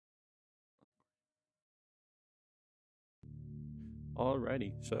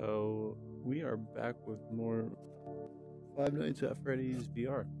Alrighty, so we are back with more Five Nights at Freddy's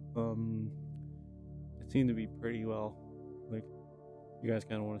VR. It seemed to be pretty well. Like, you guys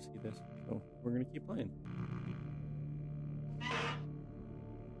kind of want to see this, so we're gonna keep playing. I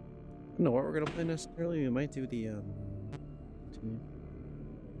don't know what we're gonna play necessarily. We might do the no,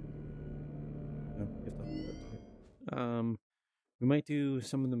 you have to hold it too. We might do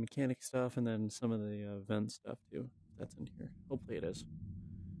some of the mechanic stuff and then some of the event stuff too. That's in here. Hopefully it is.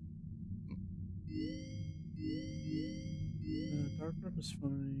 Dark room is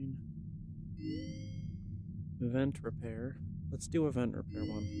fine. Event repair. Let's do event repair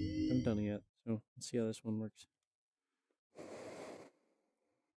one. I haven't done it yet, so let's see how this one works.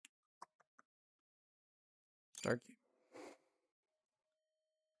 Start game.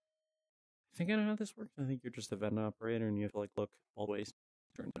 I think I know how this works. I think you're just a event operator and you have to like look all the ways.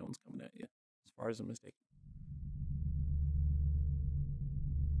 Turns out no one's coming at you. As far as I'm mistaken.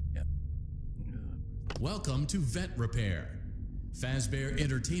 Yeah. Welcome to Vent Repair. Fazbear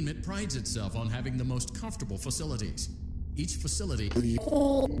Entertainment prides itself on having the most comfortable facilities. Each facility...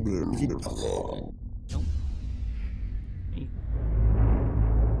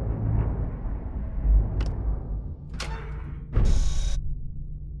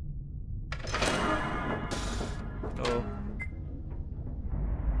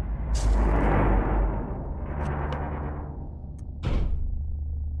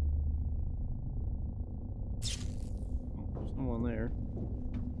 Someone there.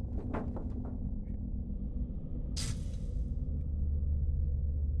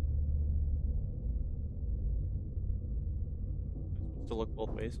 To look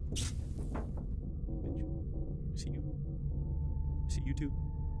both ways. I see you. I see you too.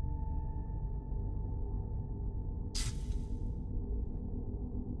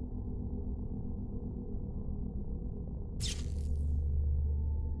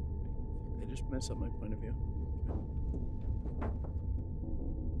 I just messed up my point of view.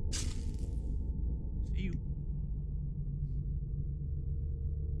 See you.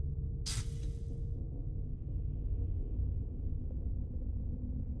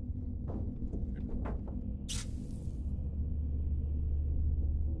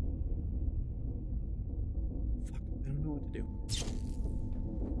 Do.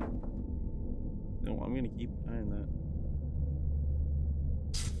 No, I'm gonna keep trying that.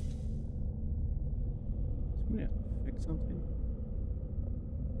 So I'm gonna have to fix something.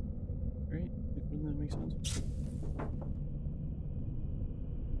 Right? Like, wouldn't that make sense?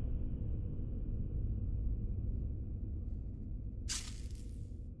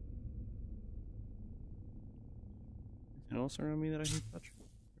 Anything else around me that I can touch?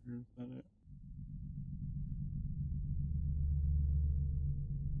 Or is that it?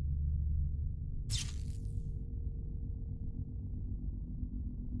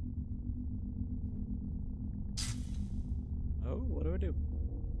 Oh, what do I do?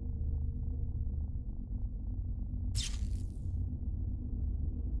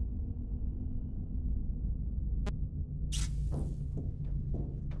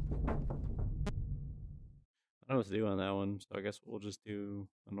 I don't know what to do on that one, so I guess we'll just do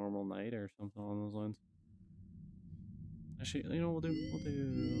a normal night or something along those lines. Actually, you know, we'll do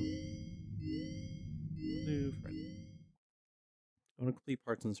Fred. I want to complete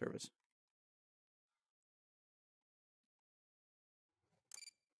parts and service.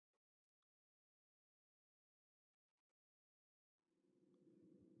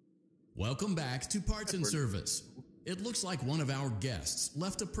 Welcome back to Parts and Service. It looks like one of our guests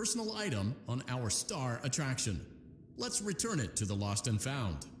left a personal item on our star attraction. Let's return it to the Lost and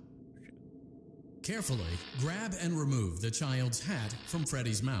Found. Carefully grab and remove the child's hat from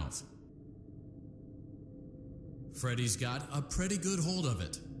Freddy's mouth. Freddy's got a pretty good hold of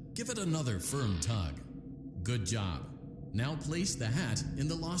it. Give it another firm tug. Good job. Now place the hat in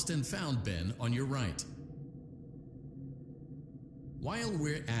the Lost and Found bin on your right. While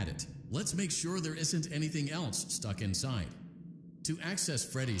we're at it, let's make sure there isn't anything else stuck inside. To access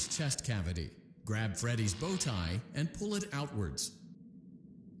Freddy's chest cavity, grab Freddy's bow tie and pull it outwards.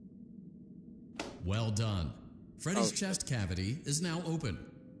 Well done. Freddy's chest cavity is now open.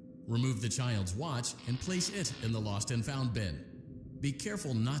 Remove the child's watch and place it in the Lost and Found bin. Be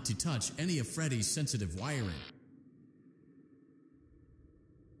careful not to touch any of Freddy's sensitive wiring.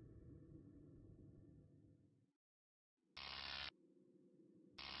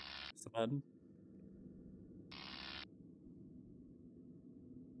 That's the button.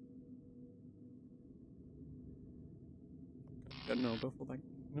 Good, no, go full back.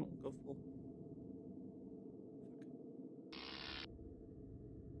 No, go full.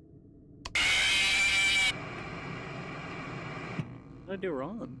 What did I do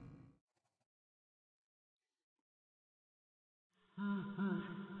wrong?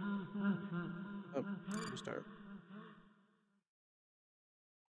 Oh, restart.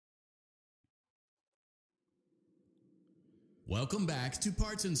 Welcome back to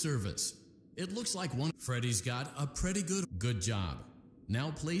Parts and Service. It looks like Freddy's got a pretty good job.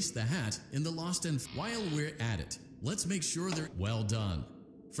 Now place the hat in the lost and while we're at it, let's make sure they're well done.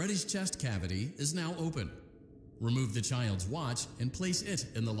 Freddy's chest cavity is now open. Remove the child's watch and place it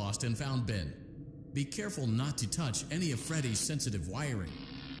in the lost and found bin. Be careful not to touch any of Freddy's sensitive wiring.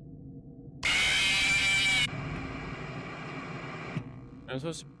 I'm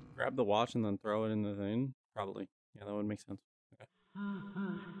supposed to grab the watch and then throw it in the thing? Probably. Yeah, that would make sense. Okay.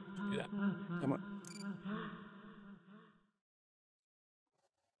 Do that. Come on.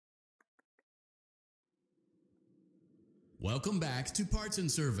 Welcome back to Parts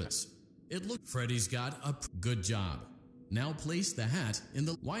and Service. It looks Freddy's got a good job. Now place the hat in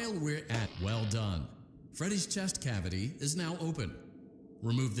the while we're at well done. Freddy's chest cavity is now open.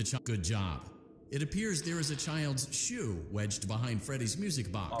 Remove the good job. It appears there is a child's shoe wedged behind Freddy's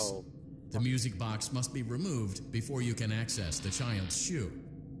music box. Oh. The music box must be removed before you can access the child's shoe.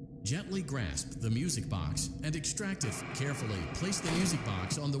 Gently grasp the music box and extract it. Carefully place the music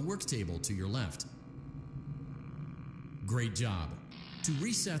box on the work table to your left. Great job. To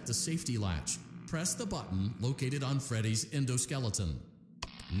reset the safety latch, press the button located on Freddy's endoskeleton.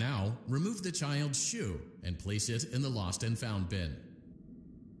 Now, remove the child's shoe and place it in the lost and found bin.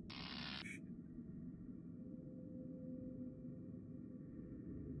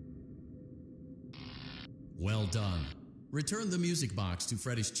 Well done. Return the music box to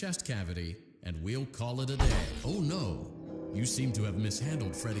Freddy's chest cavity and we'll call it a day. Oh no, you seem to have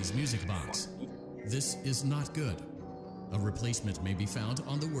mishandled Freddy's music box. This is not good. A replacement may be found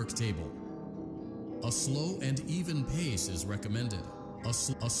on the work table. A slow and even pace is recommended. A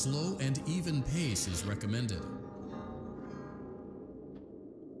slow and even pace is recommended.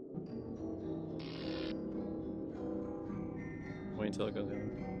 Wait until it goes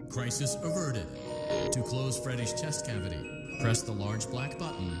in. Crisis averted. To close Freddy's chest cavity, press the large black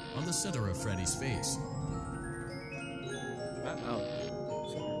button on the center of Freddy's face.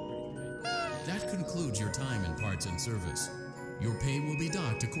 That concludes your time in Parts and Service. Your pay will be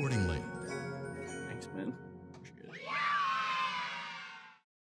docked accordingly. Thanks, man. Appreciate it.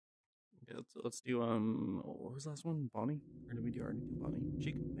 Okay, let's do what was the last one? Bonnie? Or did we already do Bonnie?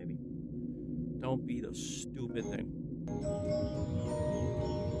 Chica, maybe? Don't be the stupid thing.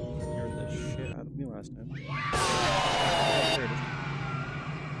 Scared the shit out of me last time. Oh, there it is.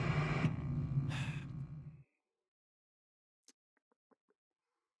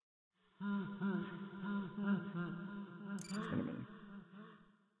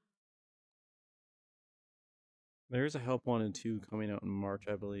 There's a Help Wanted 2 coming out in March,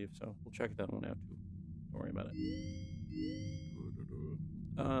 I believe, so we'll check that one out too. Don't worry about it.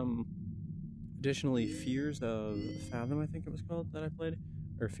 Additionally, Fears of Fathom, I think it was called, that I played,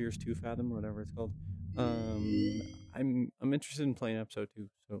 or Fears 2 Fathom, whatever it's called. I'm interested in playing episode 2,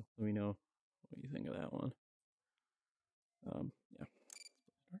 so let me know what you think of that one. Yeah.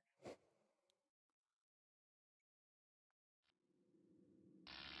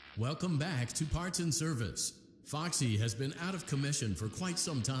 Welcome back to Parts and Service. Foxy has been out of commission for quite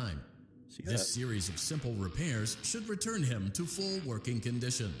some time. This series of simple repairs should return him to full working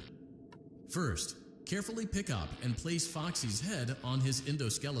condition. First, carefully pick up and place Foxy's head on his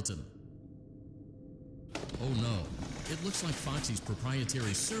endoskeleton. Oh no, it looks like Foxy's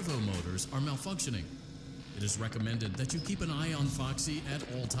proprietary servo motors are malfunctioning. It is recommended that you keep an eye on Foxy at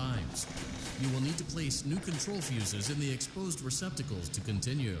all times. You will need to place new control fuses in the exposed receptacles to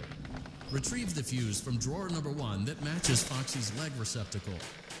continue. Retrieve the fuse from drawer number 1 that matches Foxy's leg receptacle.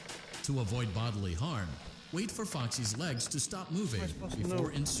 To avoid bodily harm, wait for Foxy's legs to stop moving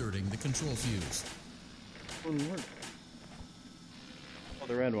before inserting the control fuse. Wouldn't work. Oh,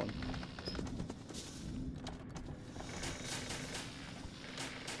 the red one.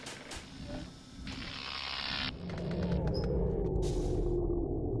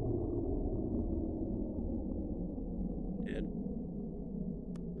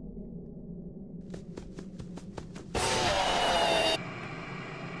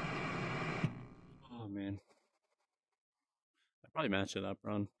 Probably match it up,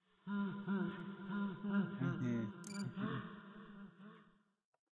 Ron.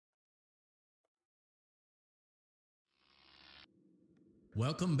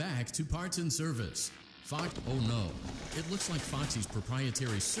 Welcome back to Parts and Service. Oh no, it looks like Foxy's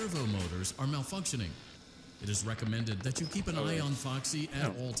proprietary servo motors are malfunctioning. It is recommended that you keep an eye on Foxy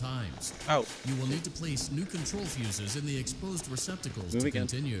at all times. Oh. You will need to place new control fuses in the exposed receptacles Move to again.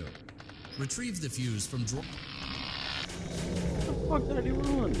 continue. Retrieve the fuse from drawer. What the fuck did I do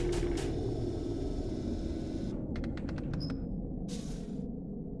wrong?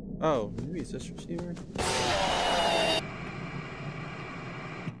 Oh, maybe it's this receiver?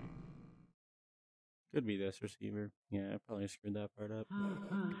 Could be this receiver. Yeah, I probably screwed that part up.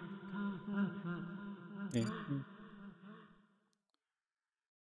 Yeah.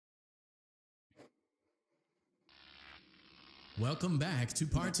 Welcome back to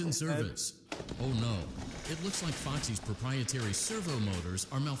Parts and Service. Oh no, it looks like Foxy's proprietary servo motors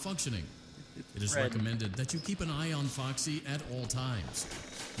are malfunctioning. It is recommended that you keep an eye on Foxy at all times.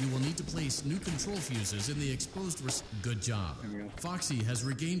 You will need to place new control fuses in the exposed Good job. Foxy has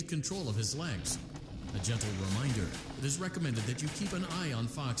regained control of his legs. A gentle reminder, it is recommended that you keep an eye on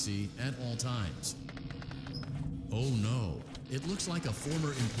Foxy at all times. Oh no, it looks like a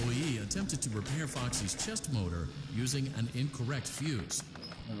former employee attempted to repair Foxy's chest motor using an incorrect fuse.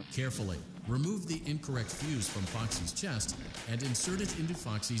 Carefully, remove the incorrect fuse from Foxy's chest and insert it into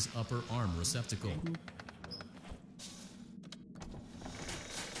Foxy's upper arm receptacle.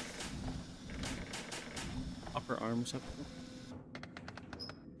 Upper arm receptacle?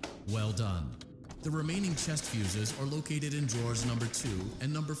 Well done. The remaining chest fuses are located in drawers number 2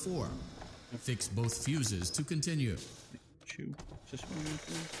 and number 4. Fix both fuses to continue. Just one.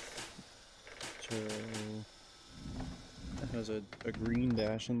 So it has a green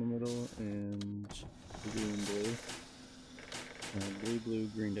dash in the middle and blue and blue. Blue,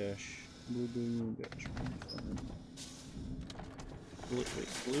 green dash. Blue, green dash.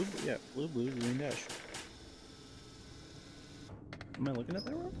 Blue, green dash. Am I looking at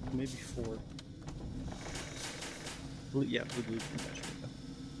that wrong? Maybe 4. Blue, green dash.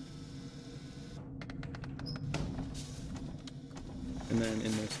 And then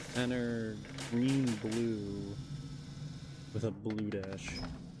in the center, green, blue with a blue dash.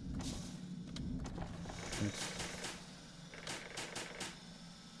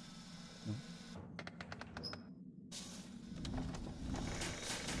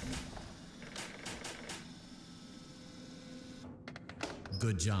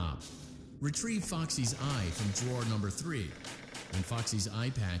 Good job. Retrieve Foxy's eye from drawer number 3. When Foxy's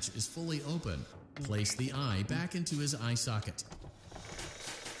eye patch is fully open, place the eye back into his eye socket.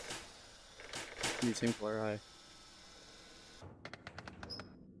 The same color eye.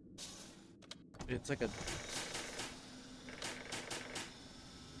 It's like a...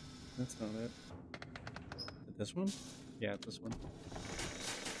 That's not it. Is it this one? Yeah, it's this one. Oh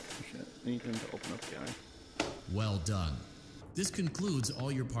shit, I need him to open up the eye. Well done. This concludes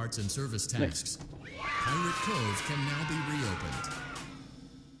all your parts and service tasks. Pirate Cove can now be reopened.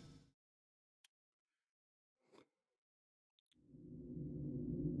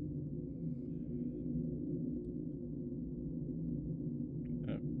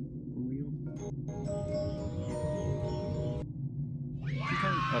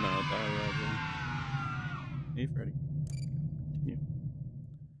 Oh no, hey Freddy. Yeah.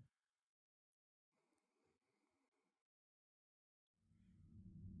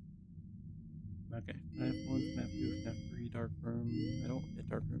 Okay. FNAF 1, FNAF 2, FNAF 3, Dark Room. I don't get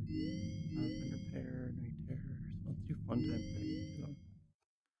Dark Room. Find Repair, no terror. So let's do Fun Time Freddy.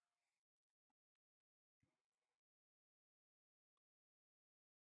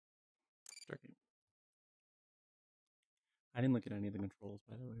 Start game. I didn't look at any of the controls,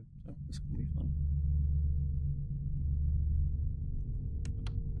 by the way, so this is gonna be fun.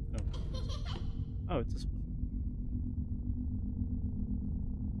 Oh, it's this one.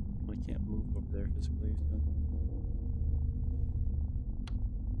 Well, I can't move over there physically, so.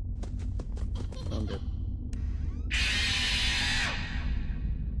 Oh, I'm dead.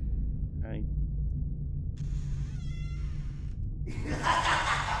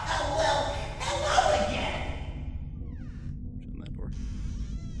 Hello again! Shut that door.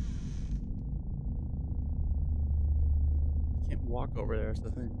 I can't walk over there, that's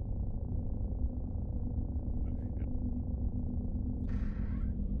the thing.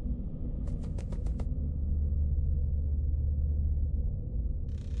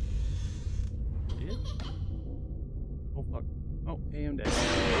 Oh fuck. Oh, hey, I'm dead.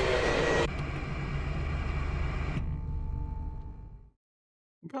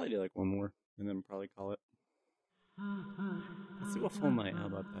 I'll probably do like one more and then probably call it. Let's do a full night. How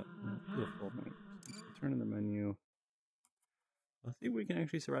about that? Let's do a full night. Return to the menu. Let's see if we can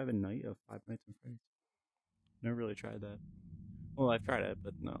actually survive a night of Five Nights at Freddy's. Never really tried that. Well, I've tried it,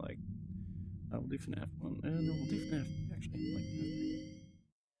 but not like. We'll do FNAF 1. No, we'll do FNAF actually. Like FNAF 3.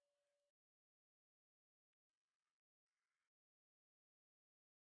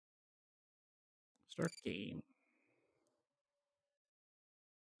 Start game.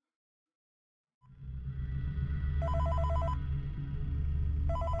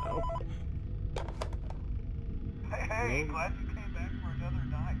 Oh. Hey, glad you came back for another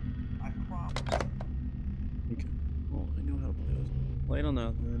night. I promise. Okay. Well, I know how to play those. Light on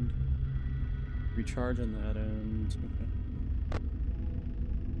that end. Recharge on that end. Okay.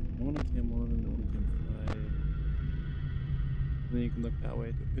 I want to cam 1, I want to cam 5. And then you can look that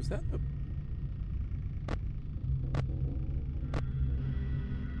way. Is that the...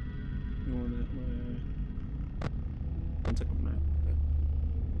 Going that way. It's like a map. Okay.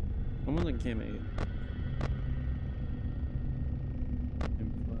 I'm on like cam 8. Cam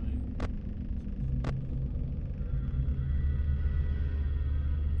 5.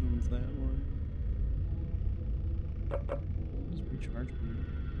 No one's that one. Just recharge me.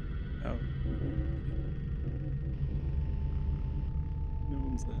 Oh. No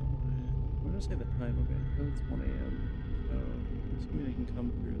one's that way. I'm gonna say the time. Okay, so it's 1 a.m. So I'm assuming they can come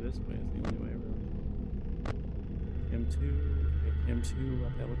through this way. It's the only way, really. Cam 2. Okay, Cam 2.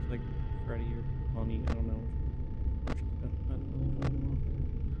 What that looks like Freddy or Bonnie. I don't know. I don't really know anymore.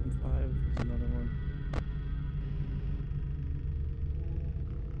 Cam 5 is another one.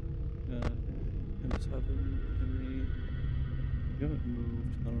 Cam 7. Cam 8. You haven't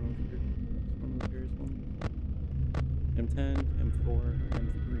moved. I don't know if you're one of the various ones. Cam 10, Cam 4, Cam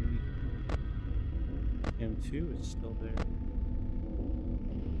 3. Cam 2 is still there. I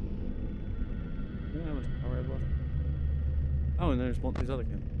don't know how much power I have left. Oh, and there's other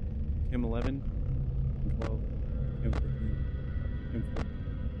cam. Cam 11, Cam 12, Cam 13, Cam 14.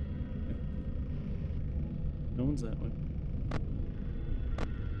 No one's that way.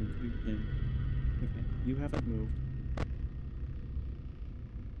 Cam 2, Cam. Okay, you haven't moved.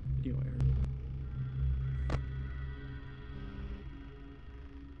 Video error.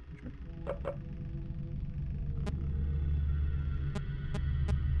 What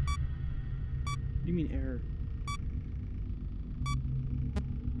do you mean error?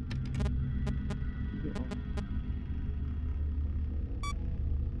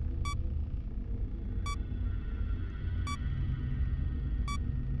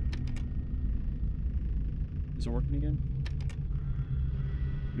 Is it working again?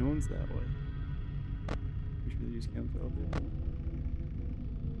 No one's that way. Pretty sure these cams are all good.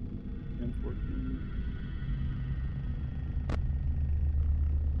 Cam 14.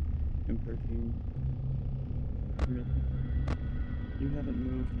 Cam 13. Really? You haven't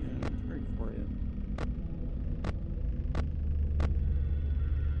moved yet. I'm sorry for you.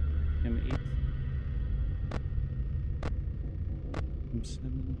 Cam 8. Cam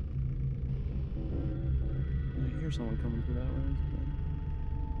 7. I hear someone coming through that way.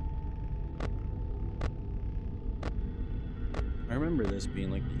 I remember this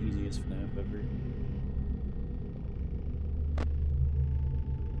being like the easiest FNAF ever.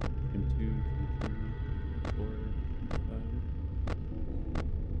 Cam 2, Cam 3, 4, 5.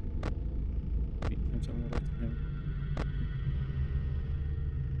 Wait, Cam 7 out of Cam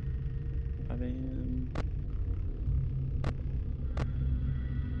 5 a.m.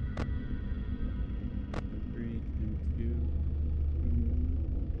 Cam 3, Cam 2.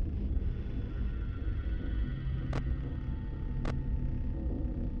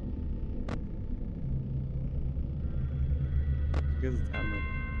 Because it's timer.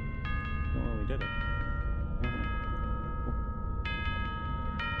 Oh, well, we did it.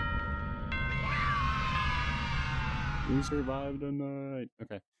 We survived a night.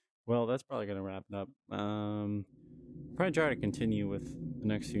 Okay. Well, that's probably gonna wrap it up. Probably try to continue with the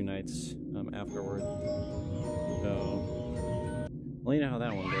next few nights afterward. So, well, you know how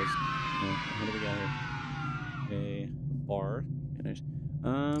that one goes. What do we got here? A bar. Finish.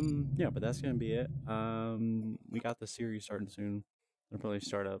 Yeah, but that's gonna be it. We got the series starting soon. It'll probably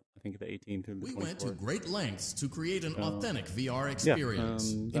start up, I think, the 18th through the 24th. We went to great lengths to create an authentic VR Yeah,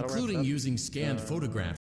 experience, that'll wrap it including up. using scanned photographs